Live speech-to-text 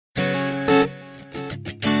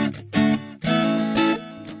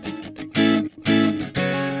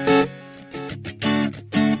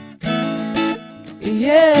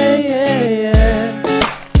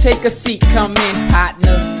Take a seat, come in,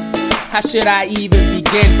 partner. How should I even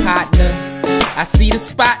begin, partner? I see the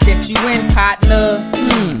spot that you in, partner.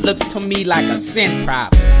 Looks to me like a sin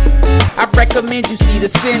problem. I recommend you see the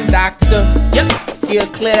sin doctor. Yep, he'll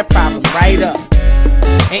clear the problem right up.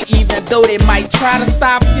 And even though they might try to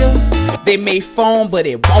stop you, they may phone, but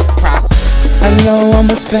it won't prosper. I know I'm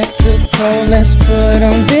a spectacle, let's put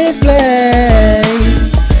on display,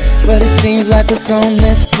 but it seems like a song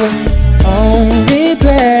that's put on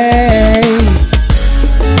replay.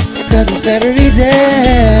 Cause it's every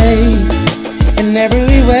day, in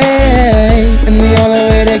every way, and the only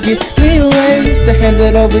way to get me away is to hand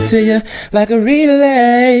it over to you like a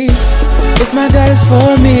relay. If my God is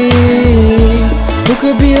for me, who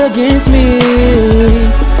could be against me?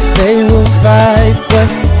 They will fight, but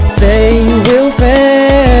they will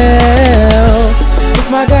fail. If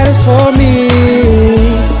my God is for me,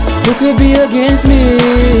 who could be against me?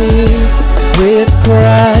 With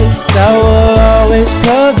Christ I will always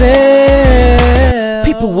prevail.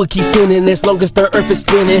 People will keep sinning as long as the earth is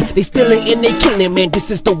spinning. They stealing and they killing, man,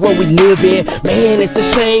 this is the world we live in. Man, it's a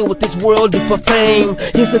shame what this world do for fame.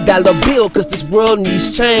 Here's a dollar bill cause this world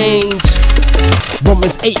needs change.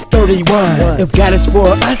 Romans 8:31. If God is for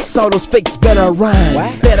us, all those fakes better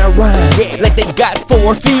rhyme. Better rhyme, like they got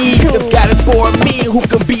 4 feet. If God is for me, who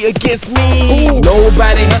can be against me?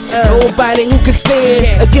 Nobody, nobody who can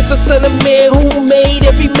stand against the Son of Man who made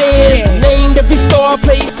every man, named every star,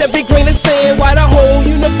 placed every grain of sand. Why the whole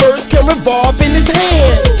universe can revolve in his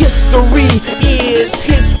hand? History is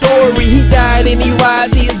his story. He died and he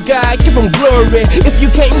rise, he is God, give him glory. If you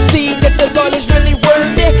can't see that the Lord is really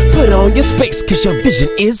worthy, put on your space cause your vision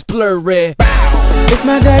is blurry. If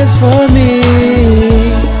my God is for me,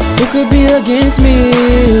 who could be against me?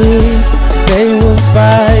 They will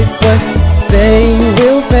fight, but they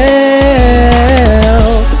will fail.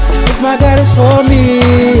 If my God is for me,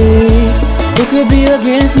 who could be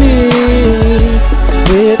against me?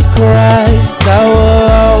 With Christ I will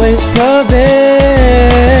always prevail.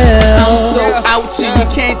 I'm so out you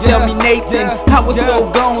can't tell me Nathan. I was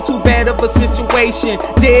so gone, too bad of a situation.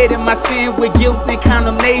 Dead in my sin with guilt and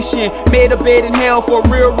condemnation. Made a bed in hell for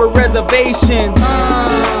real with reservations.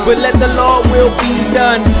 But let the Lord will be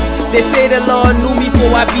done. They say the Lord knew me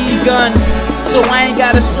before I begun, so I ain't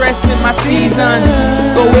gotta stress in my seasons.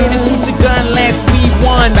 Go ahead and shoot your gun, Lance, we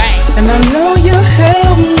won. And I know you'll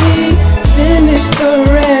help me finish the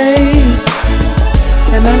race,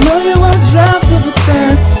 and I know you won't drop the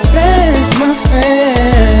baton, that's my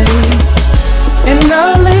faith. And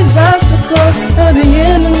all these obstacles of the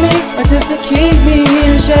enemy are just to keep me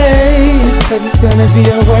in shape, cause it's gonna be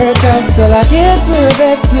a workout till I get to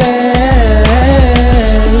that place.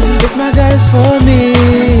 If my God is for me,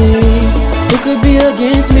 who could be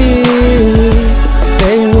against me?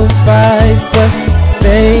 They will fight, but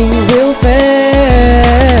they will fail.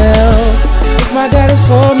 If my God is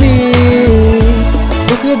for me,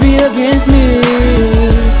 who could be against me?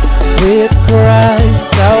 With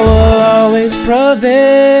Christ I will always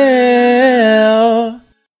prevail.